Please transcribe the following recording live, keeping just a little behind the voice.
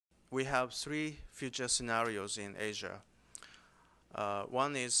we have three future scenarios in Asia.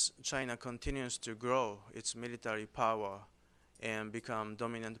 One is China continues to grow its military power and become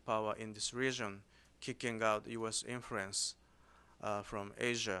dominant power in this region, kicking out US influence from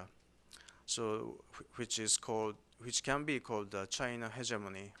Asia. So, which can be called the China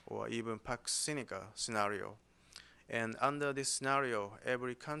hegemony or even Pax Sinica scenario. And under this scenario,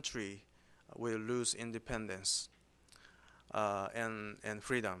 every country will lose independence and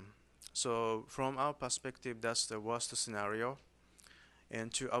freedom. So from our perspective, that's the worst scenario.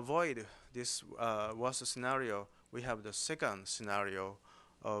 And to avoid this worst scenario, we have the second scenario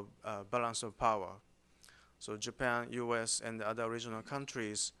of balance of power. So Japan, US, and the other regional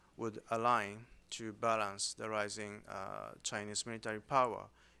countries would align to balance the rising Chinese military power.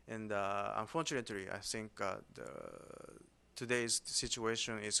 And unfortunately, I think today's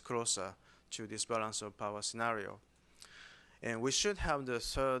situation is closer to this balance of power scenario. And we should have the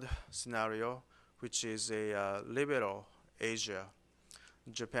third scenario, which is a liberal Asia.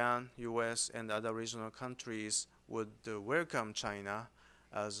 Japan, US, and other regional countries would welcome China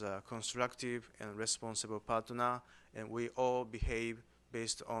as a constructive and responsible partner, and we all behave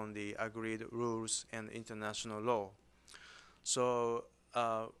based on the agreed rules and international law. So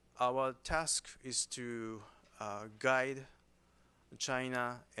our task is to guide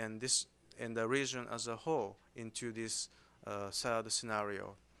China and the region as a whole into this third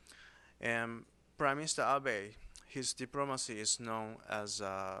scenario. And Prime Minister Abe, his diplomacy is known as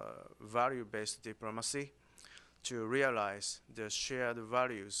value-based diplomacy to realize the shared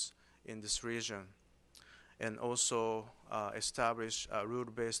values in this region and also establish a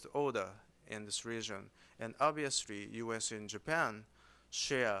rule-based order in this region. And obviously, US and Japan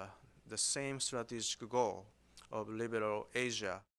share the same strategic goal of liberal Asia.